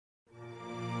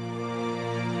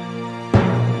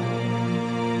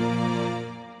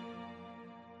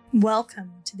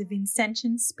Welcome to the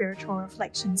Vincentian Spiritual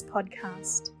Reflections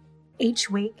podcast. Each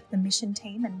week, the mission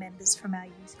team and members from our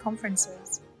youth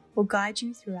conferences will guide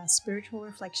you through our spiritual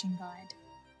reflection guide.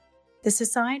 The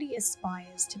Society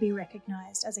aspires to be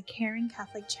recognised as a caring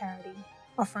Catholic charity,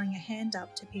 offering a hand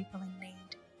up to people in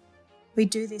need. We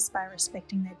do this by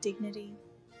respecting their dignity,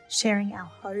 sharing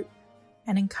our hope,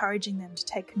 and encouraging them to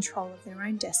take control of their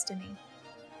own destiny.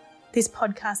 This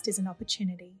podcast is an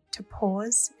opportunity to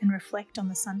pause and reflect on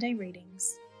the Sunday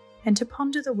readings and to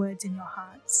ponder the words in your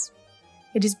hearts.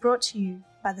 It is brought to you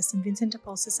by the St Vincent de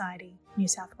Paul Society, New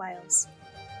South Wales.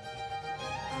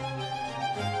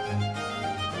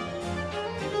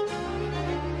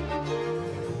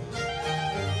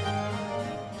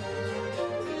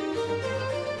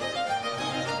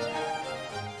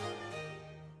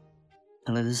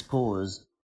 And let us pause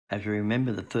as we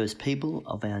remember the first people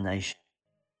of our nation.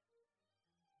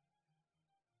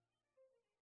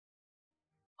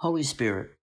 Holy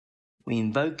Spirit, we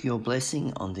invoke your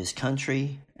blessing on this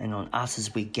country and on us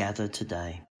as we gather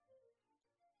today.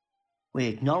 We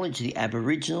acknowledge the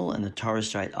Aboriginal and the Torres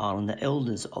Strait Islander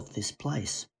elders of this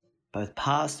place, both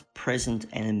past, present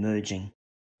and emerging,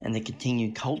 and the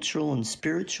continued cultural and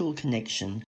spiritual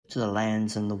connection to the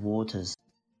lands and the waters.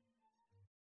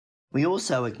 We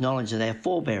also acknowledge that our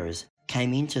forebears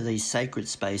came into these sacred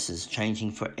spaces,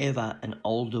 changing forever an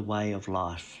older way of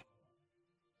life.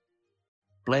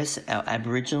 Bless our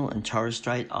Aboriginal and Torres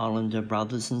Strait Islander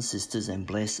brothers and sisters and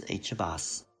bless each of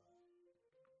us.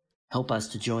 Help us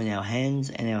to join our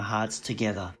hands and our hearts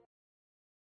together.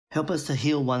 Help us to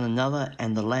heal one another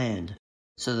and the land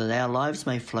so that our lives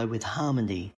may flow with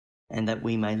harmony and that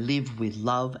we may live with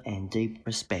love and deep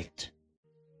respect.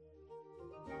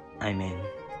 Amen.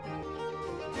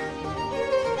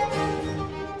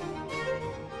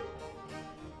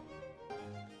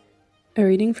 A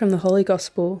reading from the Holy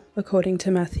Gospel according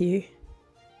to Matthew.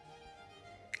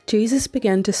 Jesus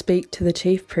began to speak to the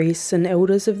chief priests and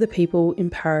elders of the people in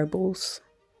parables.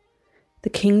 The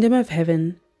kingdom of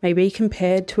heaven may be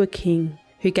compared to a king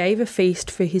who gave a feast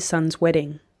for his son's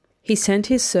wedding. He sent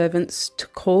his servants to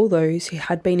call those who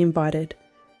had been invited,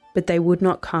 but they would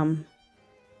not come.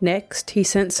 Next, he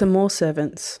sent some more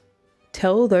servants.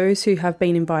 "Tell those who have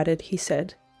been invited," he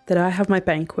said, "that I have my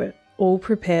banquet all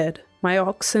prepared. My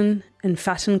oxen and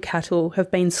fattened cattle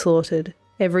have been slaughtered.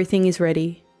 Everything is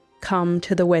ready. Come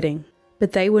to the wedding."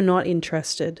 But they were not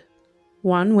interested.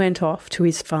 One went off to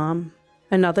his farm,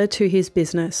 another to his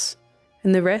business,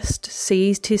 and the rest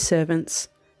seized his servants,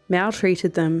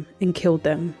 maltreated them, and killed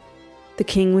them. The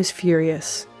king was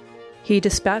furious. He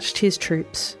dispatched his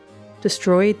troops,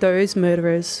 destroyed those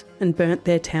murderers, and burnt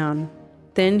their town.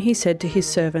 Then he said to his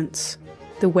servants,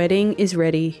 "The wedding is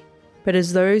ready, but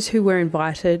as those who were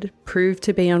invited proved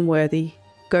to be unworthy,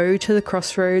 go to the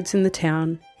crossroads in the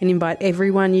town and invite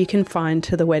everyone you can find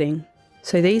to the wedding."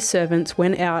 So these servants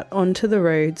went out onto the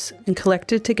roads and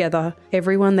collected together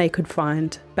everyone they could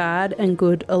find, bad and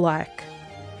good alike.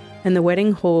 And the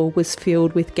wedding hall was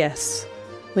filled with guests.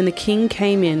 When the king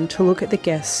came in to look at the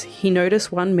guests, he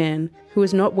noticed one man who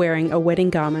was not wearing a wedding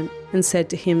garment and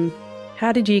said to him,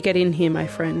 "How did you get in here, my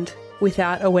friend,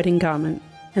 without a wedding garment?"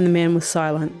 And the man was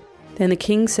silent. Then the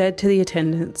king said to the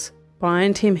attendants,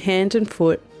 "Bind him hand and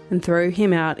foot and throw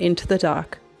him out into the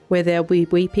dark, where there will be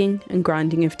weeping and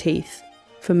grinding of teeth.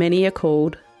 For many are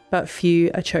called, but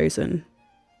few are chosen."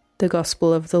 The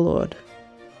Gospel of the Lord.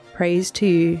 Praise to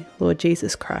you, Lord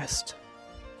Jesus Christ.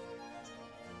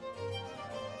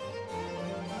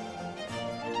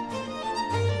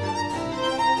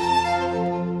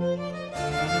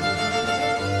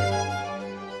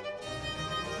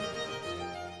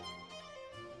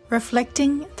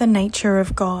 Reflecting the nature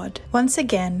of God. Once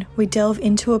again, we delve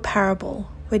into a parable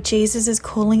where Jesus is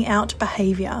calling out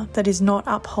behaviour that is not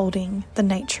upholding the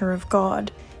nature of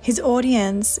God. His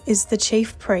audience is the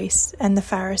chief priests and the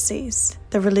Pharisees,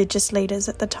 the religious leaders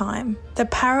at the time. The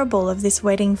parable of this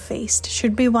wedding feast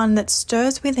should be one that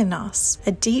stirs within us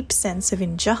a deep sense of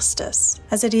injustice,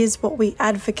 as it is what we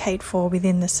advocate for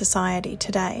within the society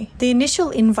today. The initial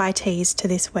invitees to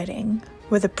this wedding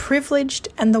were the privileged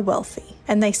and the wealthy,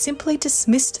 and they simply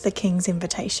dismissed the king's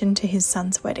invitation to his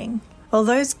son's wedding. While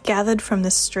those gathered from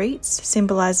the streets,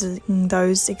 symbolising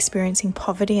those experiencing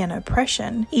poverty and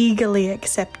oppression, eagerly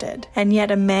accepted, and yet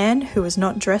a man who was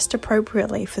not dressed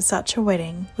appropriately for such a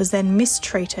wedding was then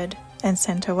mistreated and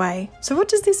sent away. So what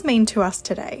does this mean to us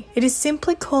today? It is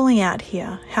simply calling out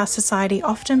here how society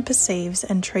often perceives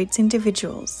and treats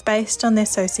individuals based on their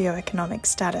socioeconomic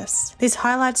status. This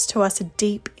highlights to us a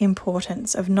deep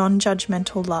importance of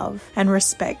non-judgmental love and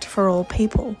respect for all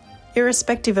people.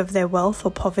 irrespective of their wealth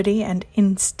or poverty, and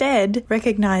instead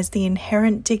recognize the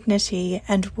inherent dignity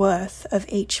and worth of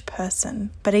each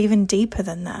person. But even deeper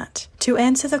than that, to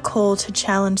answer the call to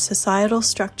challenge societal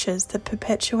structures that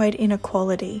perpetuate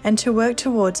inequality and to work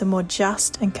towards a more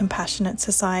just and compassionate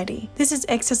society. This is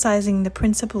exercising the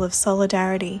principle of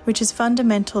solidarity, which is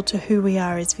fundamental to who we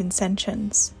are as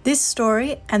Vincentians. This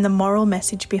story and the moral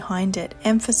message behind it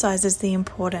emphasizes the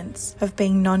importance of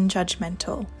being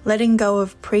non-judgmental, letting go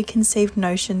of preconceived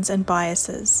notions and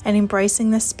biases, and embracing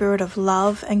the spirit of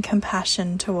love and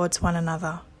compassion towards one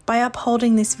another. By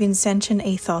upholding this Vincentian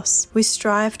ethos, we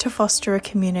strive to foster a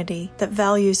community that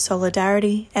values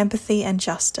solidarity, empathy, and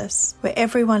justice, where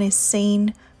everyone is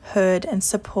seen, heard, and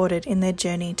supported in their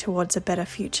journey towards a better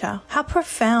future. How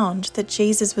profound that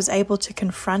Jesus was able to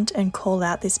confront and call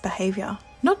out this behaviour,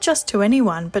 not just to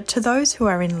anyone, but to those who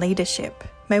are in leadership.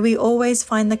 May we always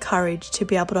find the courage to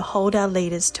be able to hold our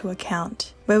leaders to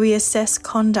account, where we assess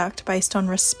conduct based on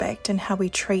respect and how we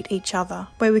treat each other,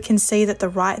 where we can see that the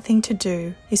right thing to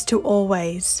do is to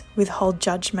always withhold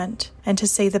judgment and to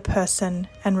see the person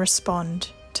and respond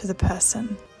to the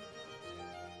person.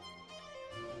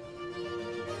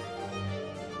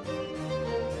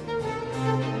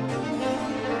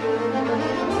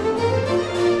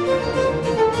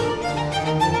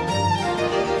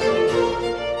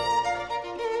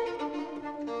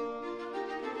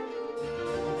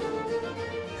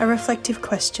 A reflective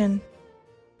question.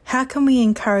 How can we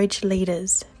encourage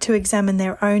leaders to examine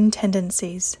their own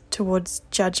tendencies towards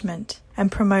judgment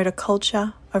and promote a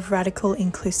culture of radical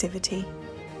inclusivity?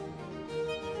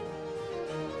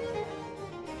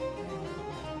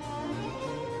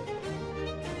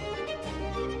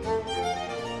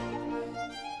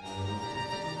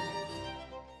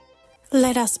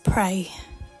 Let us pray.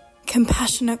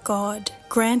 Compassionate God,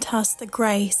 grant us the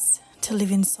grace to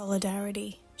live in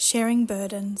solidarity, sharing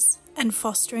burdens, and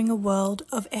fostering a world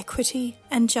of equity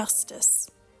and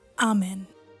justice. Amen.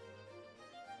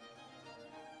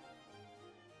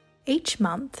 Each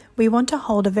month, we want to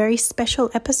hold a very special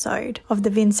episode of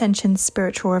the Vincentian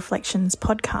Spiritual Reflections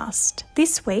podcast.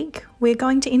 This week, we're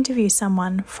going to interview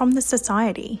someone from the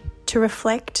Society to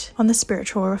reflect on the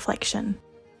spiritual reflection.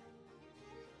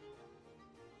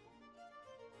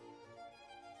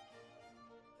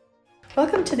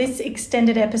 Welcome to this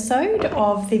extended episode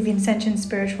of the Vincentian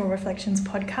Spiritual Reflections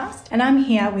podcast, and I'm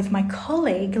here with my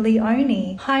colleague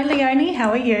Leonie. Hi Leonie,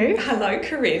 how are you? Hello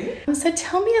Corinne. So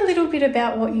tell me a little bit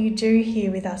about what you do here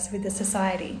with us with the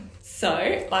Society.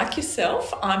 So, like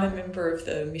yourself, I'm a member of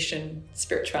the Mission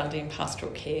Spirituality and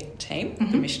Pastoral Care team,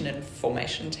 the Mission and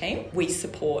Formation team. We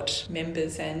support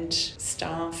members and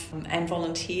staff and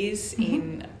volunteers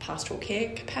in pastoral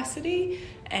care capacity,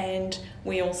 and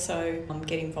we also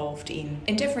get involved in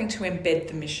endeavouring to embed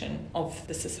the mission of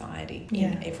the Society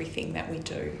in everything that we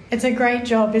do. It's a great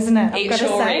job, isn't it? It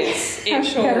sure is. It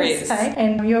sure is.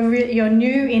 And you're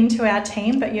new into our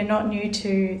team, but you're not new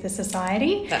to the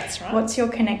Society. That's right. What's your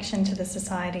connection to the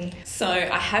Society? So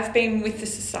I have been with the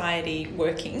Society,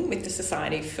 working with the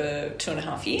Society for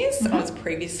 2.5 years. I was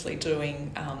previously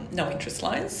doing no interest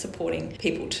loans, supporting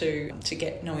people to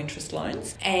get no interest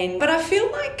loans. But I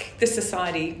feel like the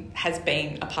Society has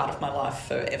been a part of my life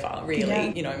forever, really.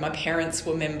 Yeah. You know, my parents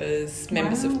were members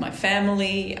of my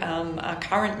family are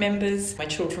current members. My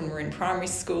children were in primary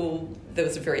school. There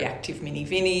was a very active Mini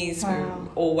Vinnies. We were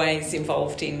always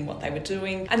involved in what they were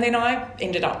doing. And then I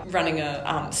ended up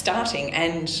starting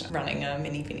and running a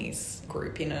Mini Vinnies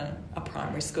group in a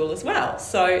primary school as well.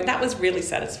 So that was really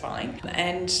satisfying.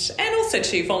 And also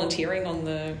too, volunteering on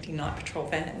the night patrol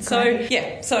van. So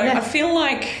I feel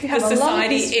like the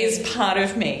Society is part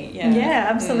of me. Yeah,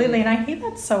 absolutely. And I hear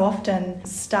that so often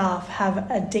staff have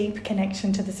a deep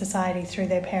connection to the Society through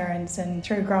their parents and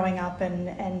through growing up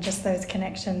and just those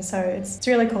connections. So it's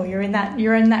really cool. You're in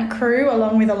that crew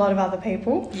along with a lot of other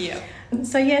people. Yeah.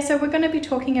 So we're going to be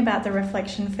talking about the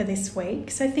reflection for this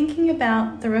week. So thinking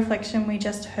about the reflection we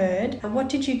just heard, what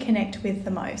did you connect with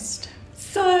the most?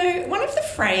 So one of the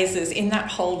phrases in that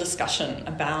whole discussion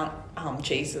about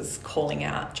Jesus calling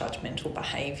out judgmental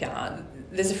behaviour,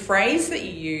 there's a phrase that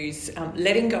you use,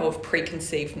 letting go of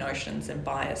preconceived notions and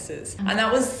biases. And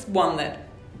that was one that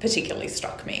particularly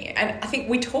struck me. And I think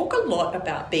we talk a lot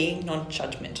about being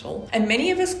non-judgmental, and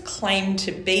many of us claim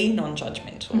to be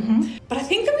non-judgmental. But I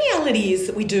think the reality is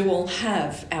that we do all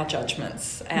have our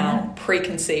judgments, our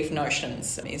preconceived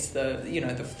notions is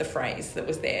the phrase that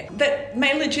was there, that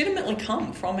may legitimately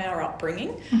come from our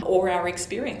upbringing or our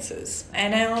experiences.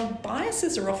 And our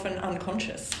biases are often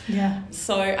unconscious. Yeah.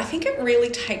 So I think it really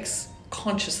takes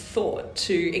conscious thought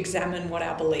to examine what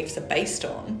our beliefs are based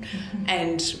on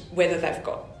and whether they've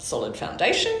got solid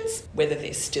foundations, whether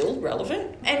they're still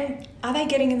relevant, and are they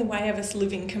getting in the way of us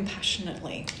living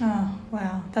compassionately? Oh,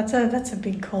 wow. That's a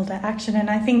big call to action. And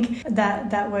I think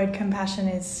that word compassion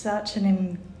is such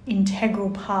an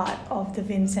integral part of the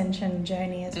Vincentian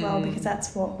journey as well, because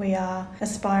that's what we are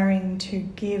aspiring to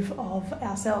give of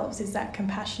ourselves, is that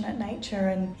compassionate nature.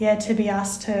 And to be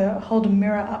asked to hold a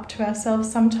mirror up to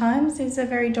ourselves sometimes is a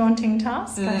very daunting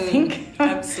task, I think.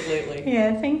 Absolutely.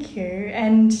 Thank you.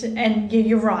 And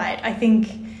you're right. I think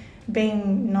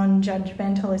being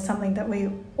non-judgmental is something that we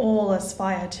all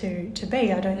aspire to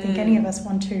be. I don't think any of us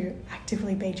want to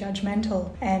actively be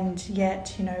judgmental, and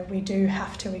yet, we do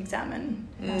have to examine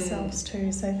ourselves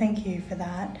too. So thank you for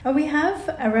that. We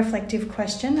have a reflective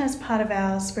question as part of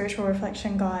our spiritual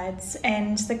reflection guides,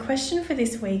 and the question for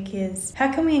this week is,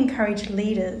 how can we encourage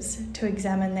leaders to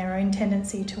examine their own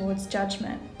tendency towards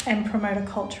judgment and promote a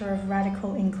culture of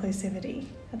radical inclusivity?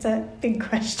 That's a big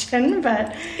question,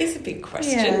 but... It's a big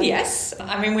question, yes.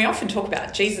 I mean, we often talk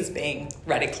about Jesus being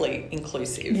radically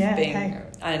inclusive.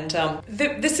 And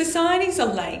the Society's a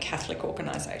lay Catholic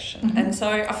organisation. And so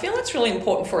I feel it's really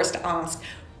important for us to ask,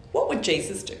 what would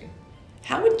Jesus do?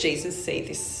 How would Jesus see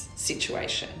this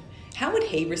situation? How would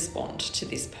he respond to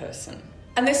this person?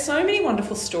 And there's so many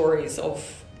wonderful stories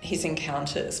of his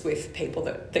encounters with people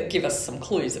that give us some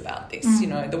clues about this.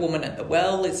 The woman at the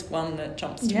well is one that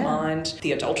jumps to mind.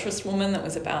 The adulterous woman that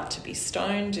was about to be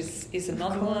stoned is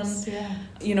another one.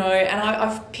 And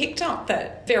I've picked up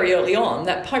that very early on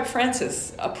that Pope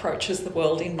Francis approaches the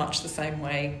world in much the same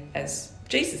way as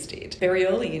Jesus did. Very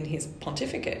early in his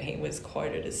pontificate, he was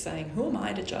quoted as saying, "Who am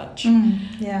I to judge?"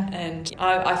 And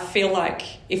I feel like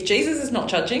if Jesus is not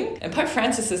judging and Pope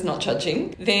Francis is not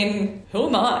judging, then who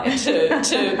am I to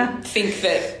think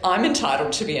that I'm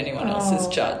entitled to be anyone else's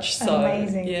judge? So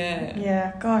amazing.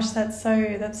 Gosh, that's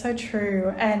so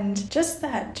true. And just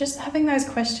having those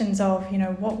questions of,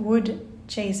 what would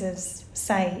Jesus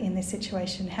say in this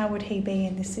situation? How would he be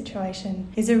in this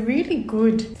situation? Is a really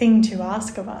good thing to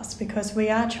ask of us, because we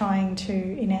are trying to,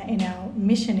 in our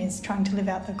mission, is trying to live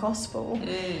out the gospel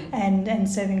and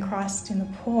serving Christ in the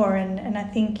poor. And I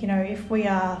think, if we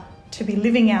are to be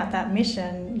living out that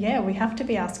mission, we have to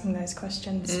be asking those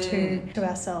questions to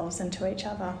ourselves and to each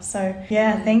other. So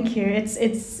thank you.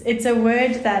 It's a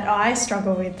word that I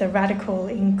struggle with, the radical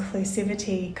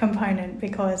inclusivity component,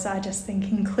 because I just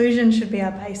think inclusion should be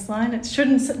our baseline. It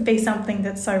shouldn't be something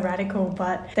that's so radical,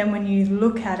 but then when you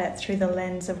look at it through the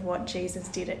lens of what Jesus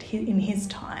did in his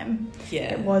time,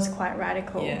 it was quite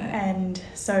radical. And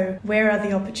so where are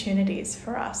the opportunities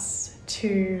for us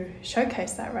to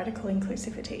showcase that radical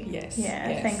inclusivity? Yes.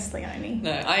 Thanks, Leonie.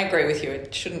 No, I agree with you.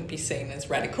 It shouldn't be seen as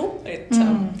radical.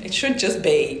 It should just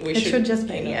be. It should just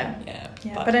be.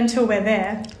 But until we're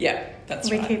there, that's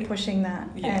we right. keep pushing that,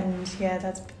 and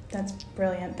that's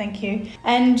brilliant. Thank you.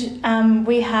 And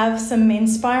we have some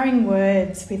inspiring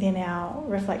words within our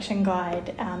reflection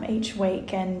guide each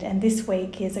week, and this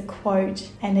week is a quote,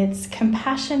 and it's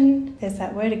compassion. There's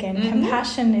that word again.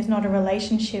 Compassion is not a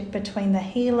relationship between the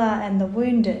healer and the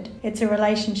wounded. It's a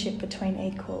relationship between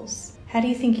equals. How do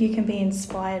you think you can be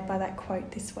inspired by that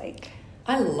quote this week?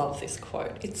 I love this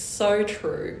quote. It's so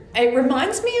true. It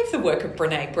reminds me of the work of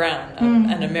Brené Brown,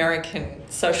 an American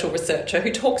social researcher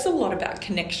who talks a lot about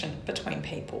connection between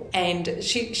people. And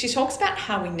she talks about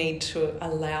how we need to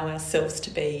allow ourselves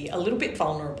to be a little bit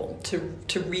vulnerable,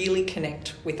 to really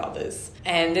connect with others.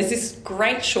 And there's this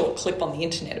great short clip on the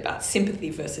internet about sympathy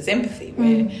versus empathy,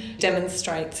 where it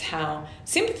demonstrates how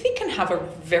sympathy can have a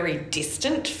very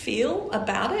distant feel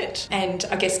about it, and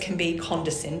I guess can be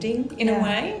condescending in a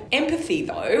way. Empathy,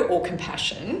 though, or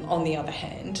compassion, on the other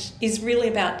hand, is really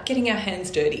about getting our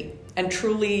hands dirty and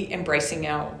truly embracing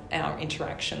our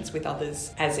interactions with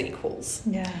others as equals.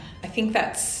 I think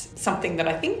that's something that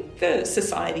I think the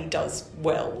society does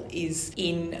well, is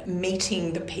in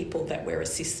meeting the people that we're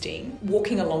assisting,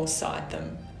 walking alongside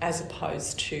them, as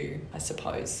opposed to, I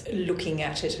suppose, looking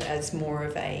at it as more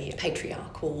of a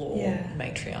patriarchal or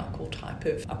matriarchal type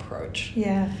of approach.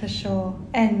 Yeah, for sure.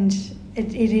 And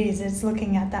it's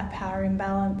looking at that power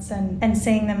imbalance and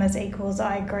seeing them as equals.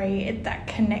 I agree. That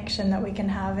connection that we can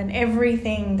have, and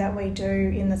everything that we do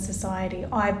in the society,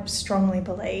 I strongly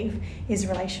believe, is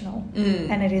relational.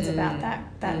 And it is about that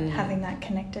having that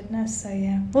connectedness.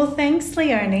 So well, thanks,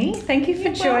 Leonie. Thank you for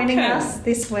joining us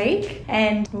this week,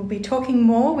 and we'll be talking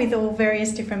more with all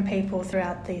various different people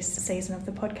throughout this season of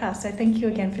the podcast. So thank you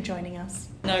again for joining us.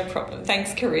 No problem.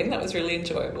 Thanks, Corinne. That was really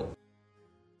enjoyable.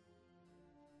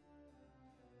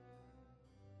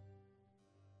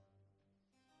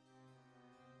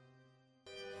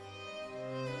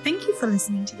 Thank you for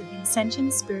listening to the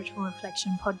Vincentian Spiritual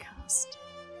Reflection podcast.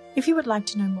 If you would like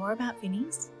to know more about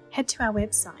Vinnies, head to our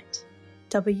website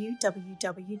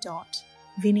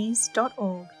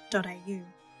www.vinnies.org.au.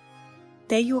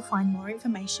 There you will find more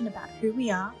information about who we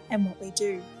are and what we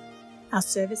do, our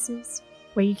services,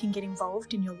 where you can get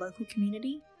involved in your local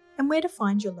community, and where to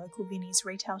find your local Vinnies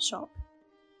retail shop.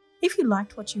 If you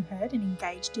liked what you heard and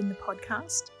engaged in the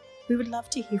podcast, we would love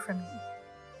to hear from you.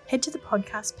 Head to the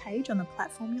podcast page on the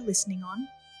platform you're listening on,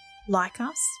 like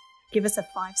us, give us a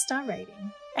 5-star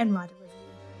rating, and write a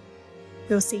review.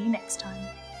 We'll see you next time.